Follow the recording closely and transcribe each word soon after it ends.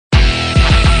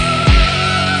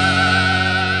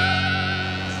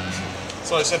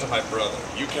So I said to my brother,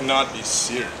 "You cannot be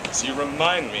serious. You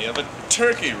remind me of a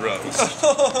turkey roast."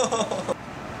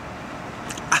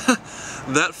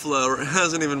 That flower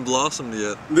hasn't even blossomed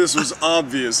yet. This was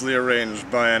obviously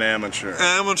arranged by an amateur.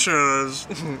 Amateurs.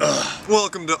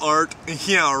 Welcome to art.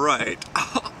 Yeah, right.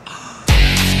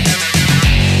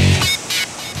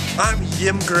 I'm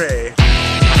Yhime Gray.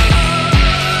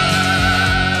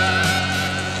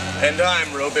 And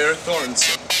I'm Robere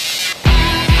Thornston.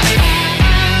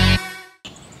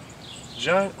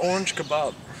 Giant orange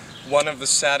kebab. One of the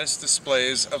saddest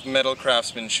displays of metal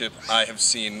craftsmanship I have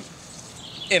seen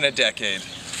in a decade.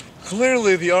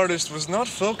 Clearly the artist was not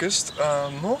focused,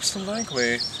 most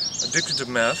likely addicted to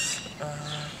meth.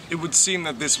 It would seem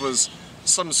that this was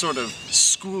some sort of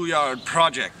schoolyard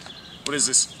project. What is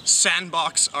this,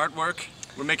 sandbox artwork?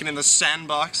 We're making in the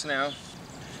sandbox now?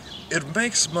 It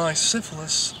makes my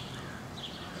syphilis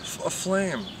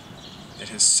aflame. It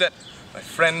has set my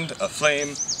friend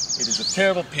aflame. It is a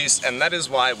terrible piece, and that is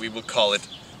why we will call it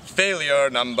failure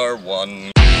number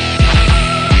 1.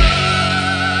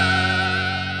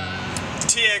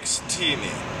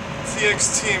 TXT-me.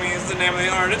 TXT-me is the name of the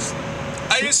artist?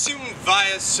 I assume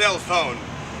via cell phone,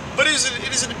 but is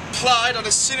it applied on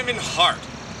a cinnamon heart?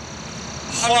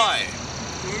 Why?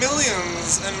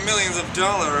 Millions and millions of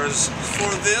dollars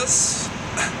for this?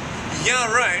 Yeah,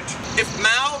 right. If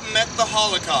Mao met the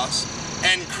Holocaust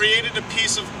and created a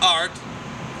piece of art,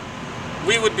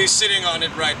 we would be sitting on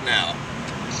it right now.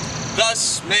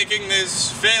 Thus, making this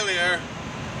failure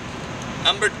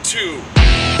number 2.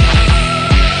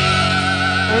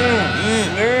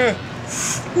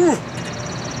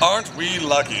 Aren't we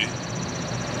lucky?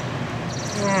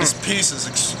 This piece is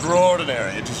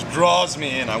extraordinary. It just draws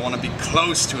me in. I want to be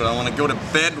close to it. I want to go to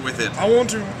bed with it. I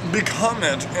want to become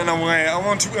it in a way. I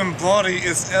want to embody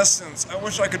its essence. I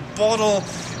wish I could bottle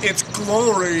its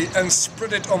glory and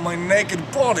spread it on my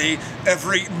naked body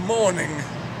every morning.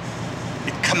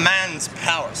 It commands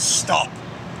power. Stop.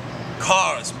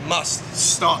 Cars must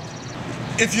stop.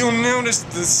 If you'll notice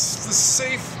the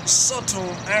safe,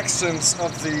 subtle accents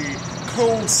of the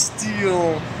cold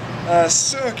steel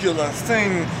circular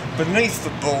thing beneath the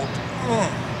bolt,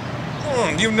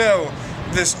 you know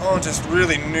this artist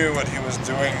really knew what he was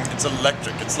doing. It's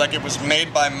electric. It's like it was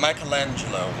made by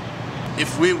Michelangelo.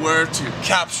 If we were to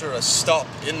capture a stop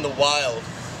in the wild,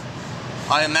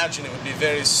 I imagine it would be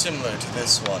very similar to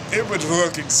this one. It would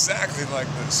look exactly like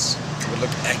this. It would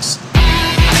look excellent.